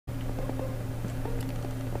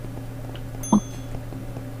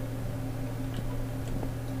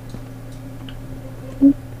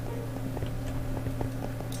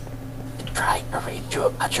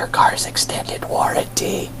Got your car's extended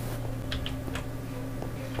warranty.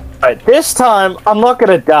 Alright, this time, I'm not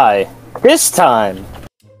gonna die. This time.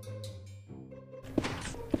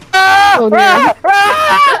 Oh,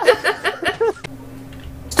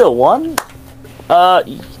 Still one? I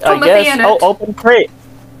guess. Oh, open crate.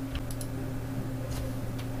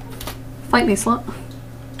 Fight me, slut.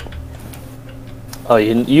 Oh,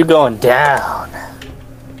 you going down.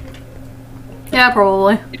 Yeah,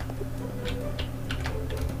 probably.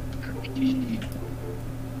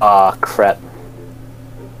 Aw, crap.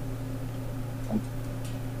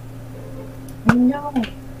 No.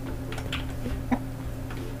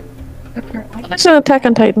 It's an Attack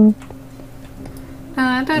on Titan.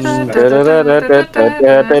 I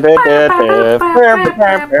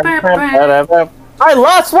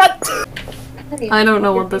lost what? I don't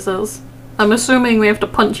know what this is. I'm assuming we have to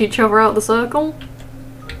punch each other out the circle.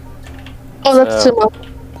 Oh, that's too much.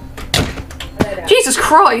 Jesus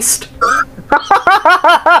Christ!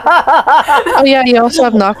 Oh yeah, you also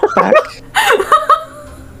have knockback.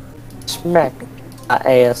 Smack my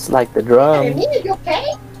ass like the drum. Hey, Mina, you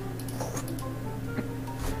okay?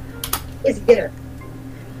 Is get her.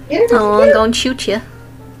 Get her. Oh, I'm gonna shoot you.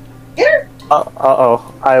 Get her.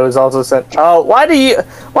 Uh-oh. I was also sent. Oh, why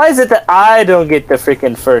is it that I don't get the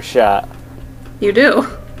freaking first shot? You do.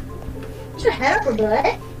 Watch your head,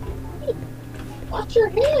 bud. Watch your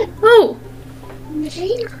head. Oh,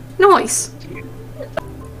 Machine. nice.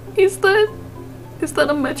 Is that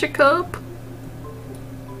a Magikarp?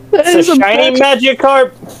 It's a shiny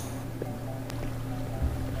Magikarp.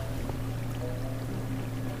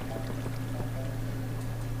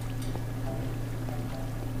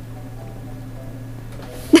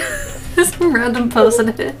 There's some random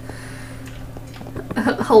person here.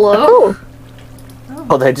 Hello?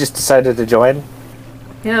 Oh, they just decided to join?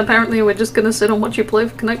 Yeah, apparently we're just gonna sit and watch you play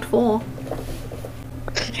for Connect 4.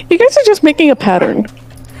 You guys are just making a pattern.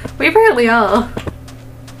 We really are.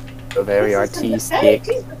 So very artistic.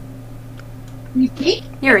 You peek?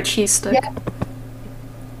 You're a cheese stick. Yeah.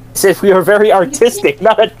 Said we are very artistic,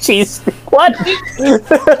 not a cheese stick. What?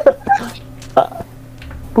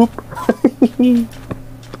 Boop.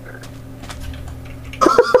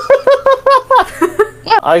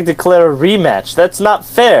 I declare a rematch. That's not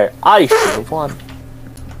fair. I should have won.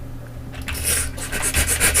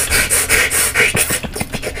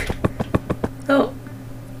 Oh.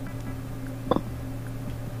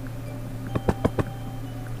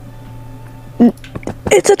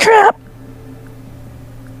 It's a trap!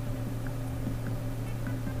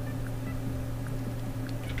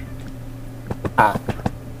 Ah.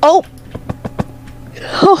 Oh!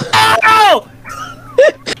 Oh! Ow!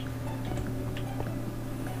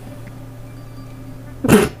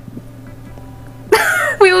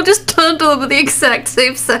 We all just turned to them at the exact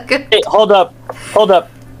same second. Hey, hold up. Hold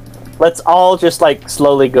up. Let's all just, like,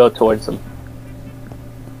 slowly go towards them.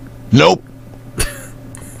 Nope.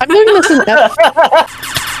 I'm doing this in F.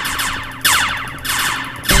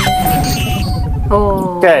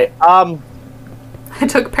 Oh. Okay, I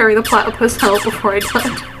took Perry the Platypus help before I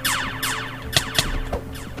died.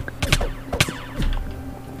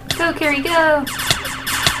 Go, Kiri, go!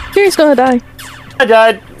 Kiri's gonna die. I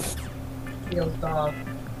died. Feels dog.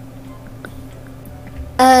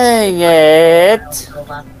 Dang it.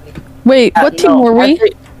 Wait, what team were we?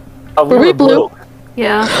 We we blue?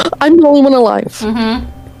 Yeah. I'm the only one alive. Mm-hmm.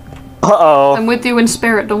 Uh-oh. I'm with you in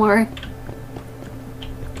spirit, don't worry.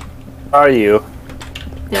 Are you?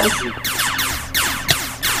 Yes.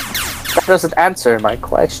 That doesn't answer my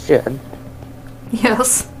question.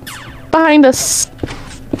 Yes. Behind us.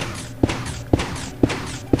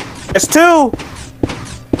 It's two!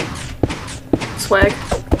 Swag.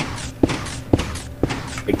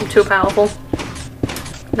 I'm too powerful.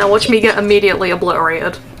 Now watch me get immediately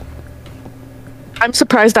obliterated. I'm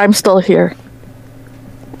surprised I'm still here.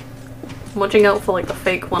 I'm watching out for like the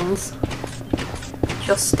fake ones.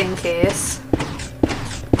 Just in case.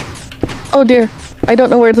 Oh dear. I don't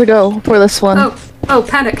know where to go for this one. Oh,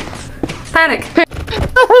 panic! Panic!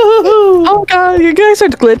 Oh god, you guys are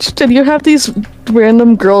glitched and you have these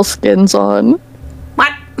random girl skins on.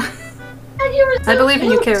 What? I believe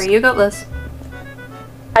in you, Kiri. You got this.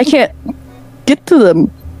 I can't get to them.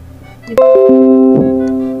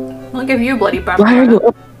 I'll give you bloody bad. Why are you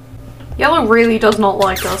up? Yellow really does not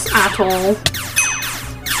like us at all.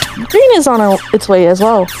 Green is on its way as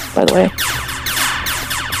well, by the way.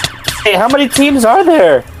 Hey, how many teams are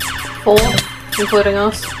there? 4, including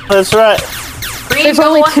us. That's right. Green, There's go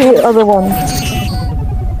only away. 2 other ones.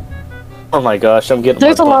 Oh my gosh, I'm getting.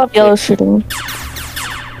 There's a lot of yellow shooting.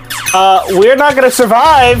 We're not gonna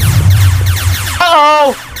survive.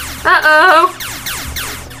 Uh-oh. Uh-oh!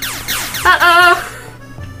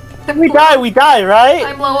 We die, right?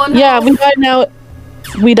 I'm low on Yeah, health. we die now.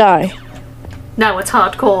 We die. Now it's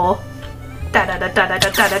hardcore.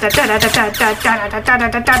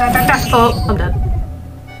 Oh, I'm dead.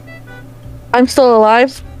 I'm still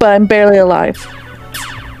alive, but I'm barely alive.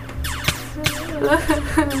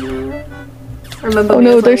 Remember Oh me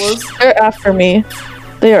no, as I was. they're after me.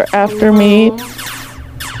 They are after me.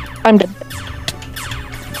 I'm dead.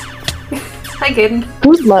 Hi, Kaden.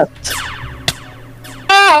 Who's left?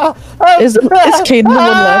 Is Kaden the one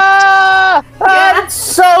left? I'm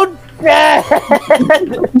so dead.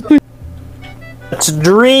 It's a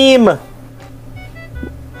dream.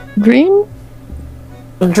 Dream?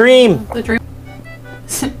 Dream. The dream.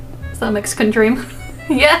 Is that a Mexican dream?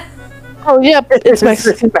 Yeah. Oh yeah, it's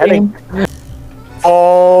Mexican dream.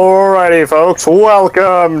 Alrighty, folks,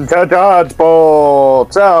 welcome to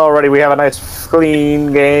Dodgeball. Alrighty, we have a nice,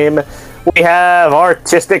 clean game. We have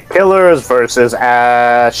Artistic Killers versus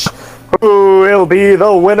Ash. Who will be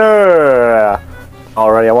the winner?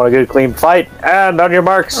 Alrighty, I want a good, clean fight. And on your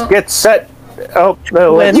marks, get set. Oh,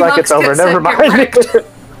 no, looks like it's over. Never mind.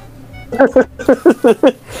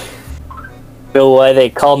 Know why they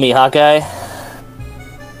call me Hawkeye?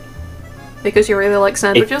 Because you really like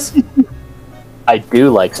sandwiches? I do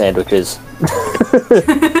like sandwiches.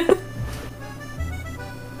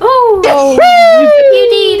 Oh! You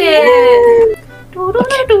did it!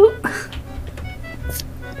 Do-do-do-do.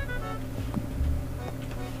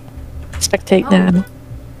 Spectate now.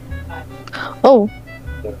 Oh.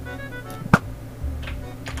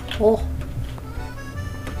 Oh.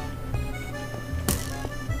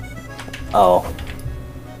 Oh.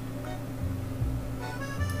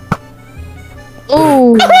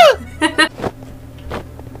 Oh.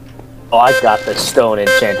 Oh, I got the stone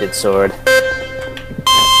enchanted sword.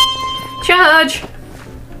 Charge!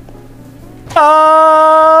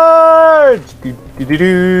 Charge!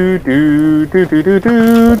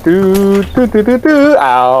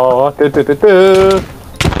 Ow.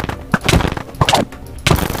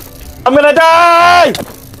 I'm gonna die!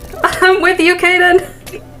 I'm with you,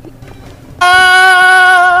 Kaden!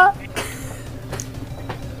 Ah!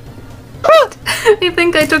 You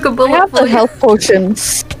think I took a I bullet have for the you? health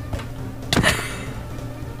potions.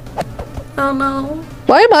 Oh no.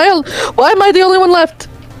 Why am I the only one left?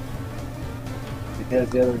 Because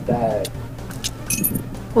the other died.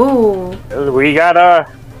 Ooh. We got our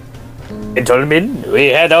gentlemen. We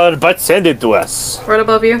had our butts handed to us. Right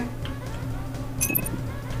above you.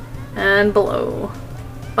 And below.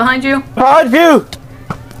 Behind you. Behind you!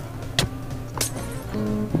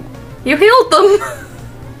 You healed them!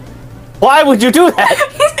 Why would you do that?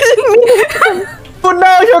 Oh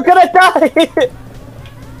no, you're gonna die!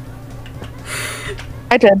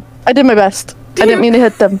 I did. I did my best. I didn't mean to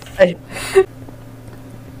hit them.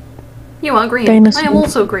 You are green. Dinosaur. I am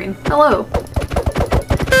also green. Hello.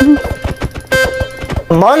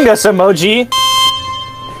 Among Us emoji.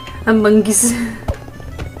 Among Us.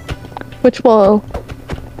 Which wall?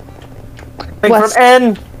 Thing from West.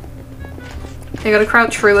 N. You gotta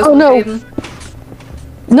crouch through this Oh, one, no. Kaden.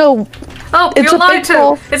 No, Oh, It's you're a allowed big to!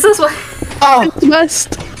 wall. It's this way! Oh! it's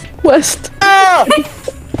west. West. Ah!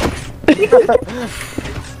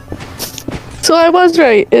 So I was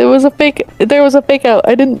right. It was a fake. There was a fake out.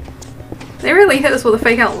 I didn't. They really hit us with a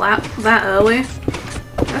fake out lap that early.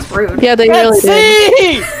 That's rude. Yeah, they Let's really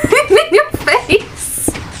did. see! In your face!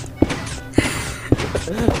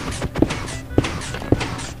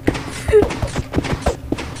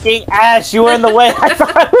 Fucking Ash, you were in the way. I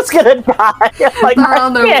thought I was gonna die. I'm like, There are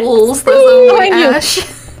no shit. walls, there's only Behind you. Ash.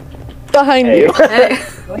 Behind you. Hey.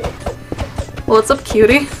 What's up,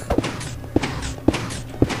 cutie?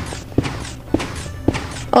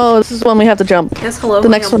 Oh, this is when we have to jump. Yes, hello. The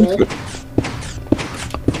I next am one. wall.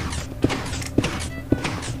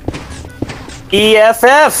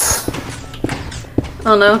 EFF.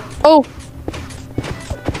 Oh no. Oh.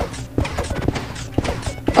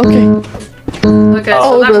 Okay. Okay,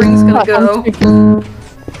 so that the ring's gonna go. platform's freaking-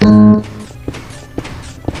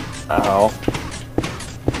 Oh.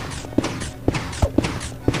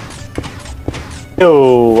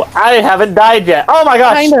 No, I haven't died yet. Oh my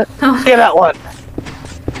gosh! Kinda. Look at that one.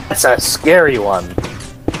 That's a scary one.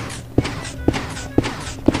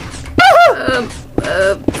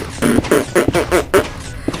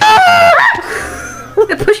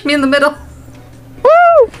 It pushed me in the middle.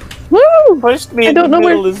 Woo! Woo! Pushed me I in don't the know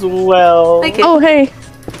where- middle as well. Thank you. Oh, hey.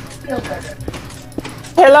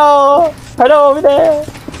 Hello! Hello over there!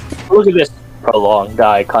 Look at this. Prolonged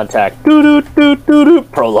eye contact. Doo doo doo doo doo.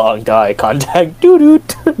 Prolonged eye contact. Doo doo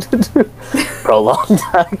doo doo doo. Prolonged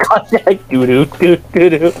eye contact. Doo doo doo doo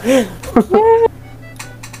doo.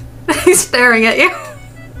 He's staring at you.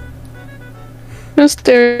 Just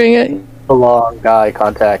staring at you. Long eye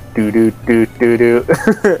contact. Do do do do do.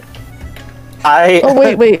 Oh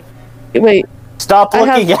wait. Stop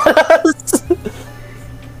looking at us.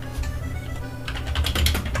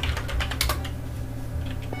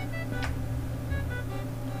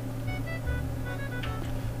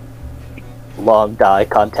 Long eye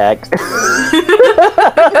contact.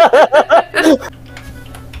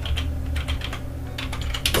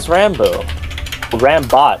 It's Rambo.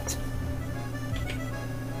 Rambot.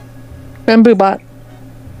 Bamboo bot.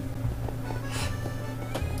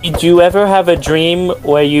 Did you ever have a dream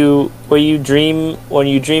where you dream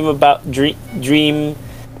about SMP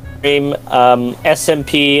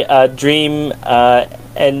dream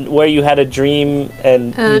and where you had a dream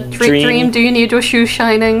and Dream, do you need your shoes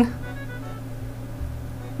shining?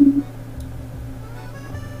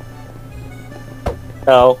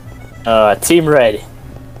 No. Team Red.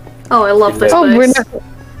 Oh, I love this Oh, base. we're not.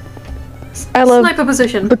 I love Sniper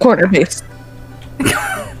position. the corner base.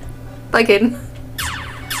 Bye, Kaden.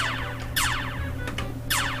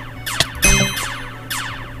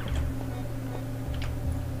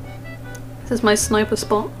 This is my sniper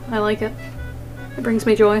spot. I like it. It brings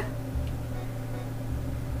me joy.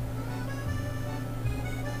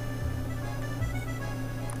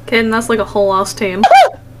 Kaden, that's like a whole ass team.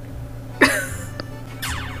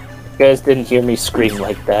 You guys didn't hear me scream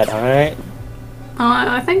like that, alright?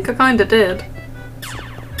 I think I kinda did.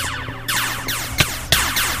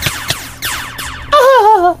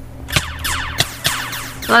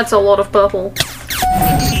 That's a lot of purple.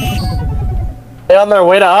 They on their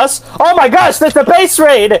way to us? Oh my gosh, there's a base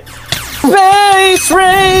raid! Base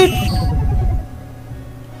raid!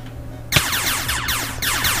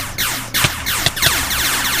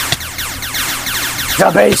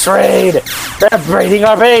 The base raid! They're raiding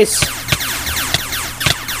our base!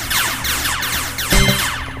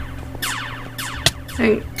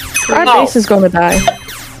 Our No. base is going to die.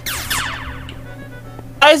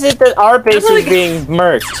 Why is it that our base is being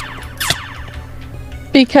murked?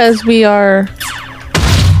 Because we are...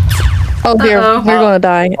 Oh dear, Uh-oh. we're going to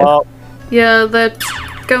die. Well, Yeah, they're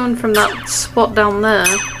going from that spot down there.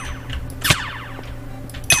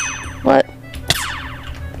 What?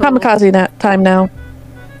 Kamikaze time now.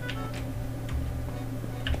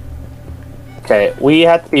 okay, we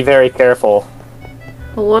have to be very careful.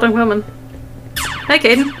 A lot of women. Hey,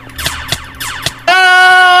 Kaden.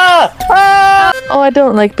 Ah! Ah! Oh, I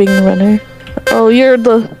don't like being the runner. Oh, you're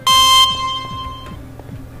the...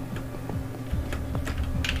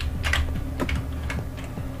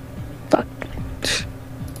 Fuck.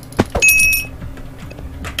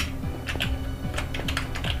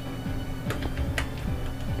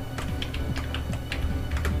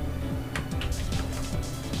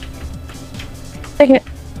 Dang it.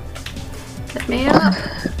 Let me up.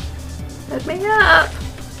 Let me up.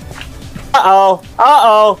 Uh-oh!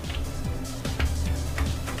 Uh-oh!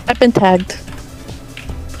 I've been tagged.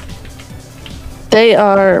 They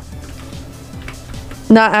are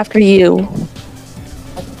not after you.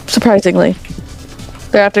 Surprisingly.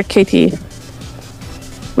 They're after KT.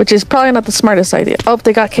 Which is probably not the smartest idea. Oh,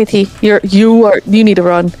 they got KT. You need to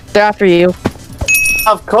run. They're after you.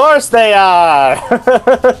 Of course they are!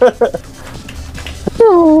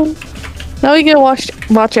 Oh. Now we can watch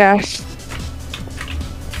Ash.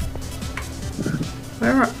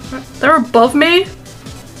 They're above me?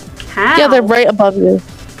 How? Yeah, they're right above you.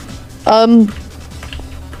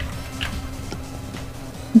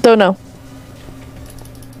 Don't know.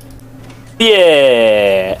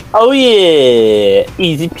 Yeah! Oh yeah!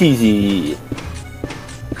 Easy peasy.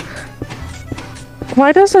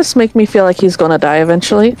 Why does this make me feel like he's gonna die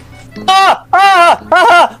eventually? Ah! Ah!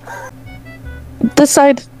 Ah! This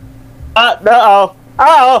side. Uh-oh!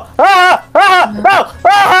 Uh-oh! Ah! Ah! Ah!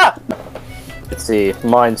 Ah! Let's see.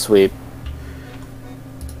 Minesweep.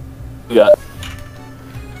 We got...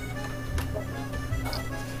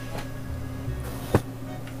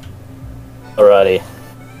 Alrighty.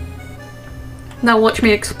 Now watch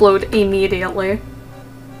me explode immediately.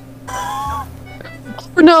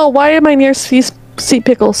 No, why am I near sea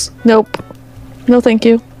pickles? Nope. No, thank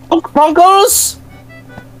you. Broncos?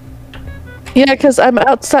 Yeah, because I'm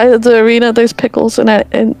outside of the arena. There's pickles, and I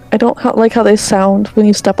don't like how they sound when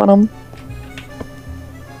you step on them.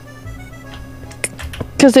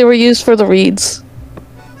 Because they were used for the reeds.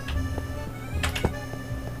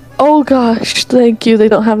 Oh gosh, thank you. They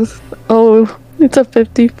don't have. Oh, it's a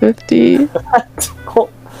 50-50.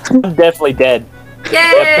 I'm definitely dead.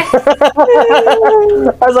 Yay! I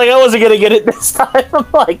was like, I wasn't gonna get it this time. I'm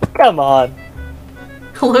like, come on.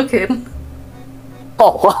 Hello, Kaden.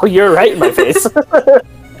 Oh, well, you're right in my face.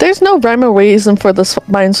 There's no rhyme or reason for this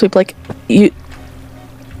minesweep. Like, you...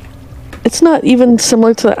 It's not even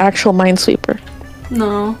similar to the actual minesweeper.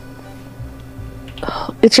 No.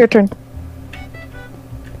 It's your turn.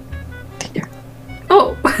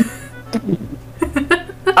 Oh!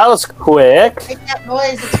 That was quick. Make that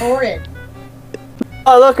noise, it's horrid.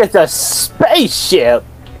 Oh, look at the spaceship.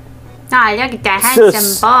 Ah, look at that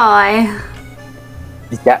handsome boy.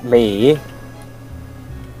 Is that me?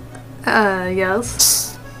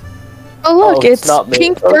 Yes. Oh look, Oh, it's it's not me.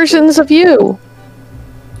 pink Okay. versions of you.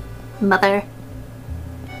 Mother.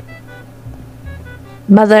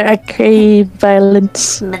 Mother, I crave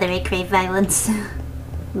violence. Mother, I crave violence.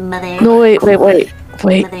 Mother. No, wait. Mother,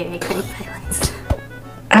 I crave violence.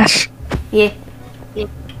 Ash, Yeah,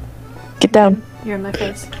 get down. you're in my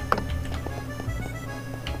face.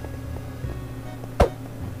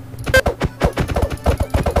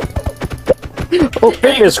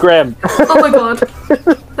 Fitness Graham. Oh my god.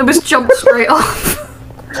 I was jumped straight off.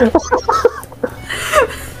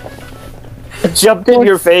 Jumped in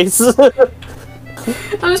your face.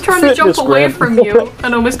 I was trying to jump Fitness away grab. from you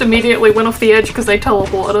and almost immediately went off the edge because they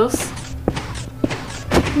teleported us.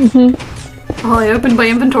 Oh, I opened my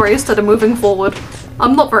inventory instead of moving forward.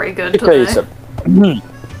 I'm not very good Okay, today. so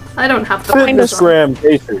I don't have the Fitness fingers on. Graham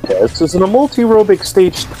Pastry Test is an multi-aerobic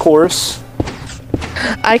staged course.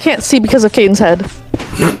 I can't see because of Caden's head.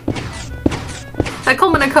 A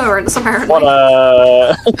common occurrence, apparently. Want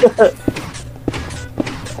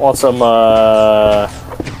want some how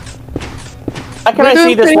can We're I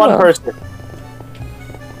see doing this pretty one well. person?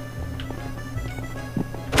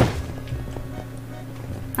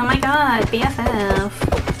 Oh my god, BFF.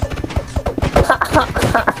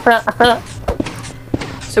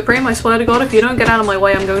 Supreme, I swear to god, if you don't get out of my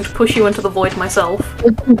way, I'm going to push you into the void myself.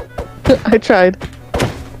 I tried.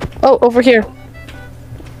 Oh, over here.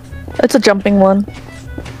 It's a jumping one.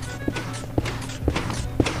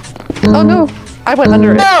 Oh no! I went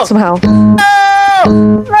under No! it somehow.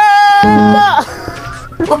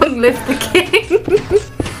 Long live the king!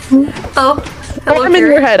 Oh, hello, I'm in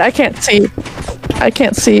Kiri. your head. I can't see. I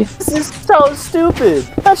can't see. This is so stupid.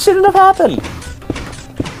 That shouldn't have happened.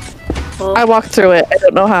 Well, I walked through it. I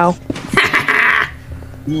don't know how.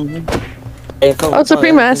 Oh,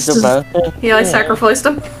 Supreme Master. yeah, I sacrificed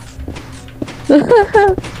him.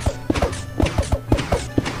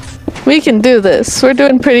 We can do this. We're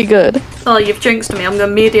doing pretty good. Oh, you've jinxed me. I'm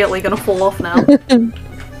immediately gonna fall off now.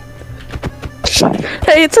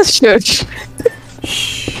 Hey, it's a shush.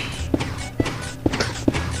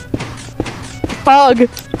 Pog.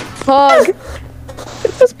 Pog.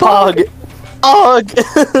 It's just Pog.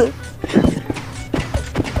 Pog.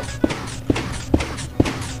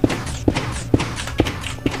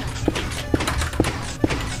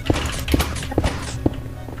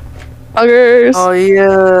 Poggers. Oh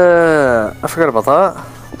yeah, I forgot about that.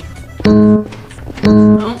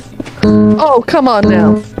 Oh, come on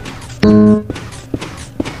now.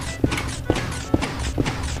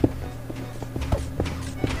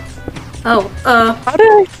 Oh, How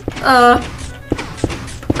did I?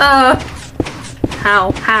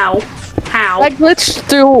 How? I glitched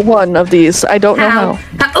through one of these. I don't know how.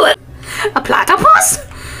 A platypus?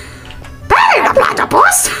 Barry the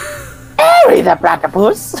platypus? Harry the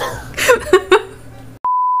platypus.